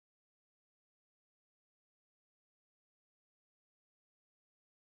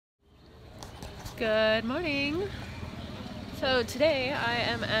Good morning. So today I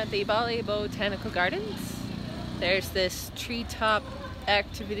am at the Bali Botanic Gardens. There's this treetop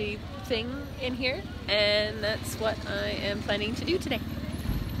activity thing in here, and that's what I am planning to do today.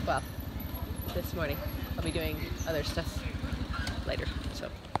 Well, this morning. I'll be doing other stuff later, so.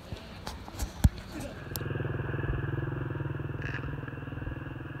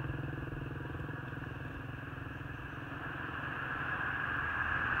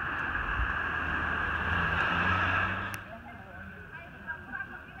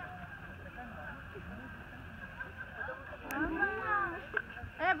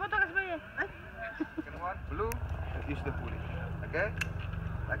 Blue, use the pulley, okay?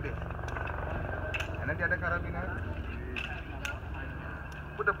 Like this. And then the other carabiner,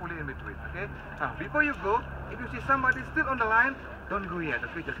 put the pulley in between, okay? Now, before you go, if you see somebody still on the line, don't go yet,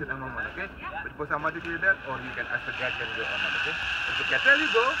 okay? Just wait a moment, okay? But for somebody to do that, or you can ask the guide can go or not, okay? If the guide tell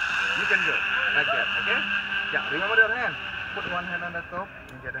you go, you can go, like that, okay? Yeah, remember your hand. Put one hand on the top,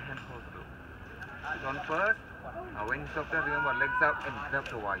 and the other hand hold through. Put on first. Now when you stop there, remember legs up and grab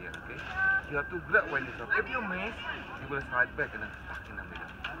the wire, okay? You have to grab when you stop. If you miss, you will slide back and then stuck in the middle.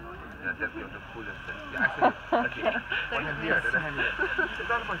 Yeah, that's you have to pull yourself. Yeah, actually, okay. One hand here, the other hand here. So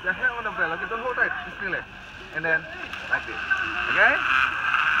don't push, your hand on the umbrella, okay? Don't hold tight, just relax. And then, like this, okay?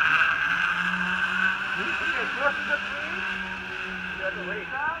 Okay, cross the tree. You have to wait.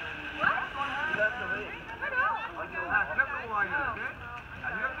 What? You have to wait. Okay, grab the wire, okay?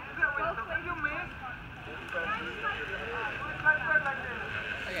 And you have to grab when you stop. If you miss,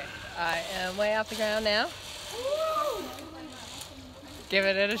 Okay, I am way off the ground now.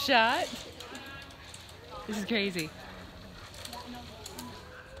 Giving it a shot. This is crazy.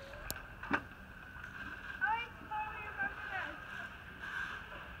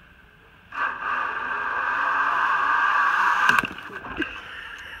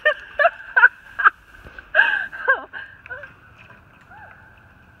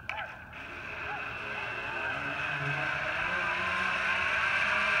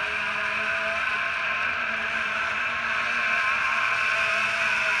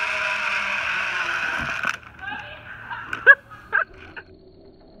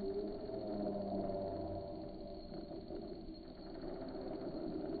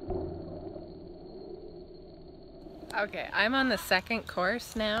 Okay, I'm on the second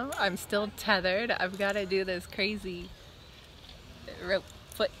course now. I'm still tethered. I've got to do this crazy rope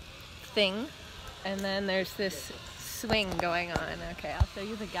foot thing. And then there's this swing going on. Okay, I'll show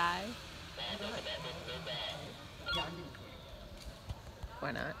you the guy.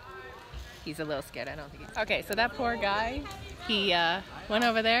 Why not? He's a little scared. I don't think he's... Okay, so that poor guy, he went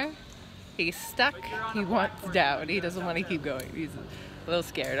over there. He's stuck. He wants down. He doesn't want to keep going. He's a little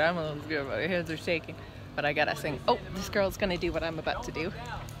scared. I'm a little scared. My hands are shaking. But I gotta sing. Oh, this girl's gonna do what I'm about to do.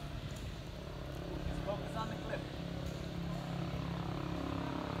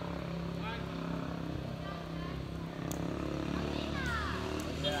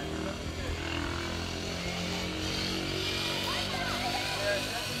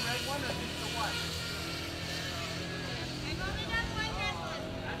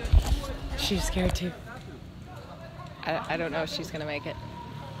 She's scared too. I don't know if she's gonna make it.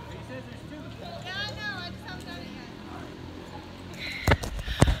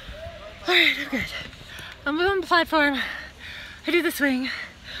 Alright, I'm good. I'm on the platform. I do the swing.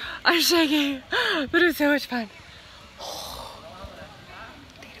 I'm shaking, but it was so much fun.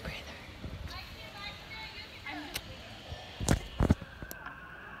 Need a breather.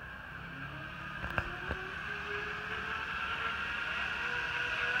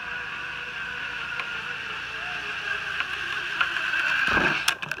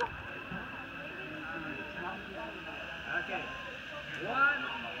 Okay. 1,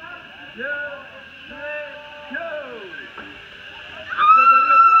 2, 3, go!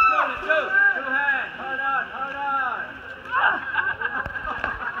 Let's go. Two hands. Hold on, hold on.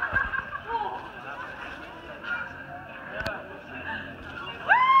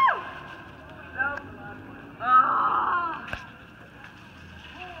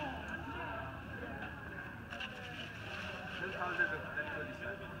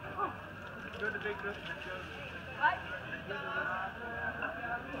 Let's go to the big group. Let's go.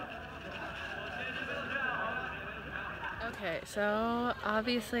 Okay, so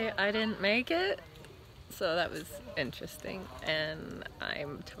obviously I didn't make it, so that was interesting, and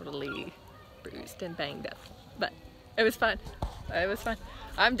I'm totally bruised and banged up, but it was fun. It was fun.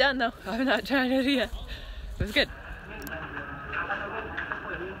 I'm done though. I'm not trying it again. It was good.